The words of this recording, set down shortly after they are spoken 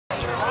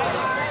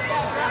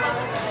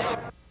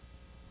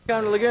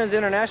Welcome to Lagoon's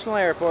International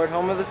Airport,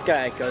 home of the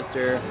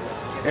Skycoaster.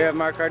 Here we have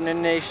Mark Harden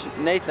and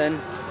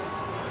Nathan.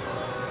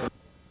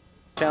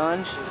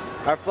 Challenge.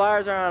 Our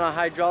flyers are on a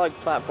hydraulic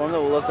platform that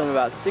will lift them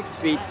about 6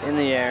 feet in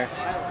the air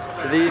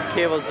to these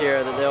cables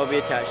here that they will be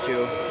attached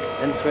to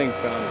and swing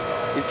from.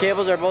 These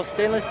cables are both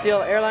stainless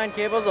steel airline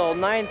cables that hold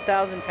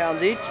 9,000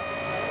 pounds each,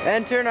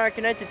 and in turn are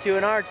connected to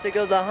an arch that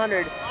goes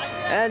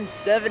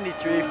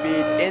 173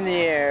 feet in the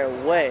air,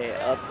 way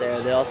up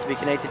there. They'll also be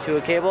connected to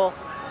a cable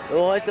that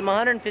will hoist them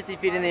 150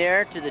 feet in the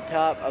air to the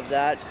top of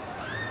that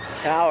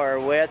tower,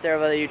 way up there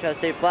by the Utah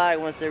State flag.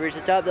 Once they reach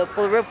the top, they'll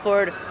pull the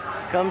ripcord,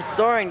 come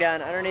soaring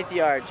down underneath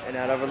the arch and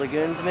out over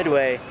Lagoon's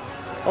midway,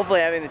 hopefully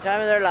having the time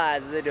of their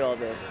lives as they do all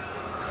this.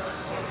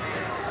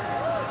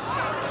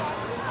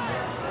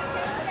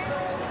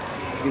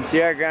 As you can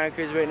see, our ground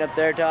crew's waiting up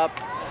there top.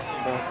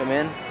 They'll come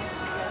in.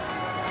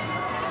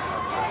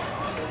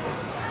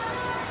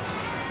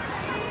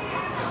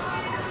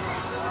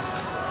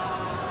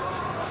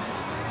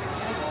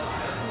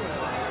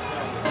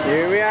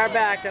 Here we are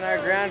back on our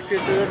ground crew,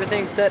 so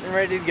everything's set and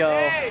ready to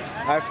go.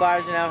 Our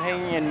flyers are now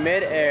hanging in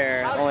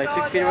mid-air, only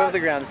 6 feet above the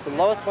ground. It's the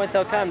lowest point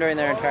they'll come during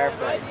their entire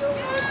flight.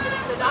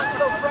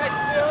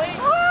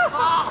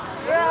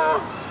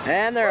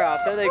 And they're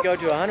off. There they go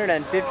to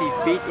 150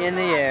 feet in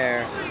the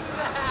air.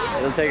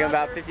 It'll take them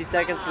about 50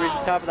 seconds to reach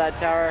the top of that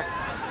tower,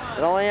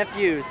 but only a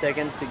few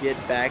seconds to get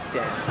back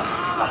down.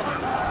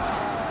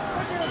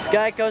 The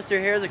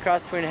Skycoaster here is a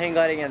cross between hang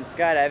gliding and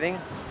skydiving.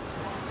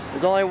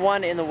 There's only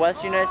one in the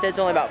western United States,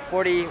 only about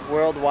 40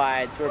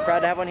 worldwide. So we're proud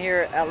to have one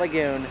here at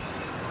Lagoon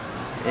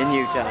in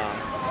Utah.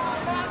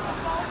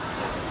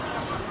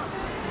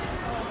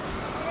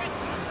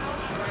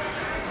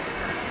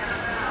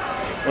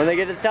 When they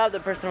get to the top, the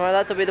person on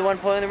that will be the one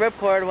pulling the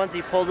ripcord. Once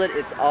he pulls it,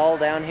 it's all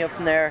downhill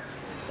from there.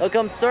 They'll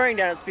come soaring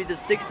down at speeds of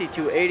 60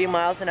 to 80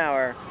 miles an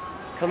hour,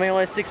 coming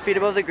only 6 feet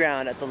above the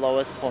ground at the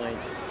lowest point.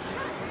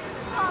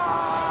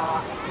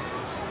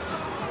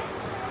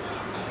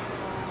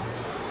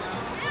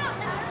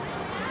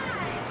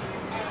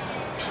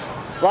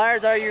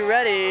 Flyers, are you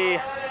ready?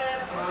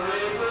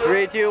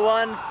 3, 2,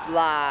 1,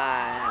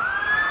 fly.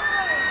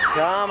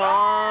 Come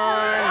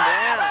on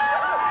down.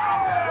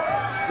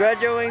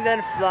 Spread your wings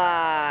and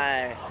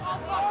fly.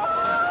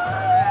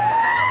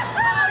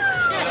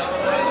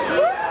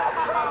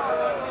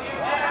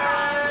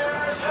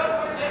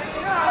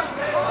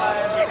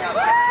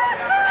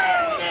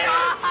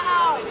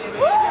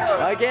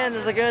 Again, the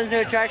Lagoon's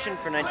new attraction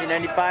for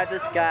 1995, the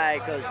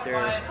Skycoaster.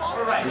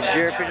 This is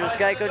your official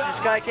Skycoaster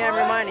Skycam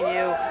reminding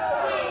you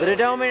that it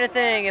don't mean a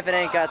thing if it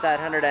ain't got that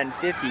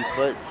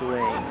 150-foot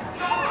swing.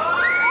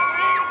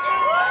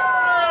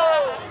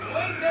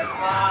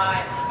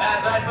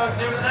 That's right, folks.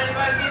 Here with the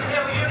 95 season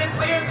table unit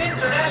clearance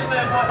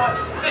international.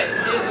 This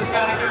is the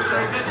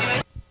Skycoaster investigation.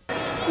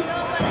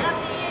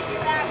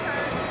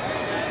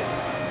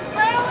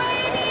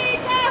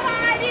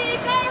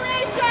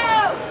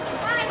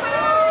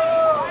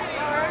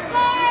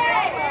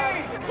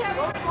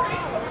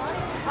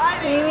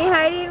 Amy,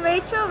 Heidi, and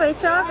Rachel.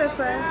 Rachel, go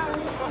first.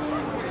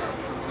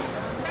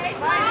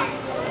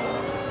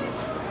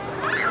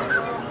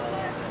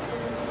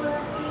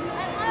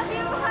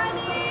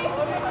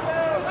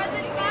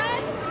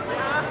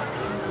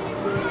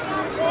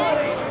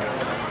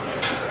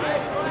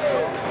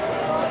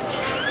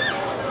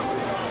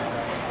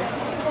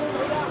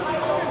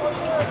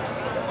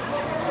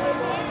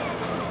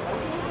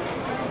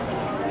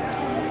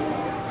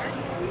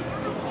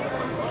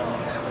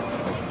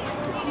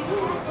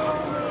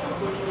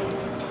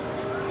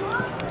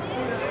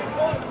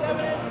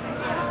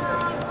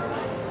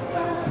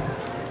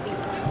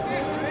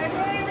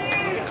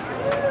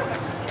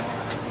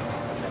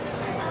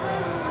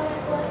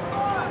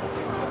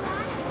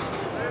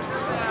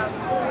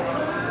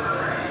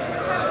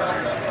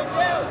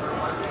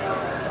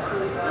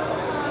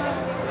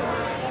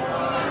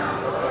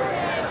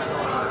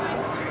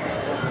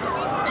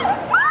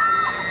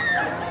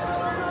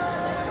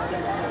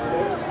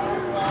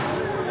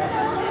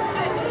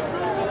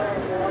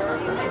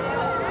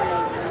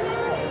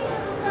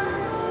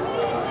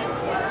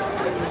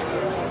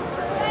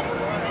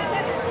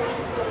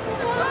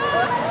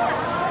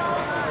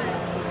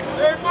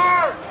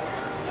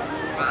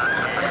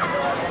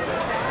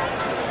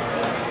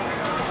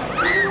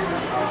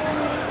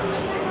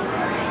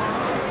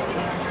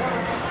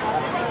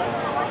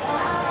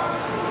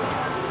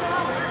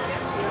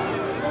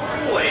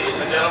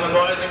 Gentlemen,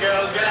 boys and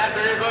girls, good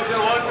afternoon, folks,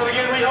 and welcome to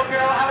Lagoon. We hope you're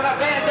all having a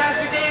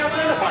fantastic day out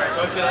in the park.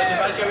 Folks, I'd like to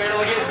invite you over here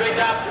to Lagoon's Big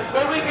Top,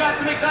 where we've got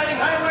some exciting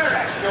high-wire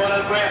action going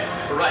on for you.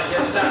 We're right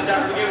here in the South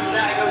Tower of Lagoon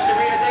Skycoaster.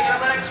 We are taking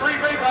up our next 3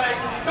 great rides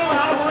going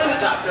on over in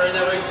the top during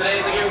the wings today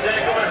at Lagoon's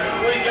Airport.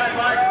 We've got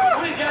Mark,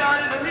 we've got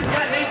Arden, and we've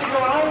got Nathan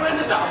going all over in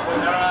the top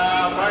with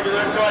our Mark is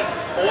going.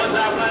 One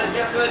top line is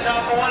getting to the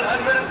top for 150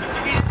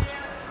 feet.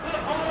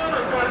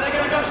 And they're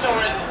going to come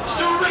soaring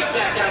straight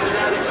back down to the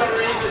ground,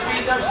 accelerating the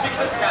speed of 6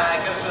 in the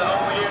sky. Goes to the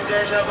home of your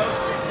air show, folks.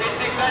 It's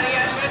exciting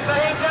action. It's the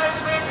hang time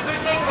experience as we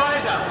take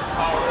flies up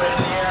all the way to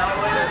the air, all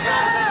the way to the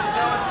sky. Ladies and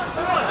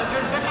gentlemen,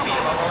 150 feet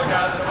above all the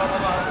clouds and above the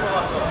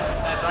muscle.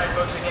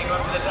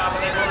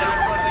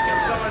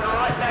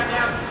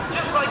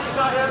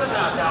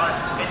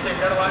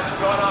 incredible action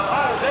going on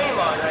all day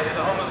long right at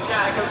the home of the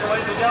Skycoaster,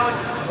 ladies and gentlemen.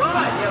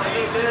 Right here on the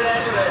Games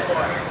International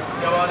Airport.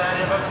 Go on down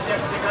here, folks, and check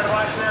this incredible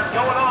action out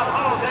going on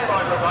all day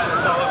long. We're flying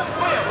a solo,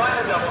 we are flying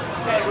a double,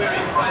 and we're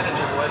even flying a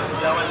triple, ladies and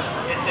gentlemen.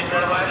 It's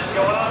incredible action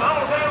going on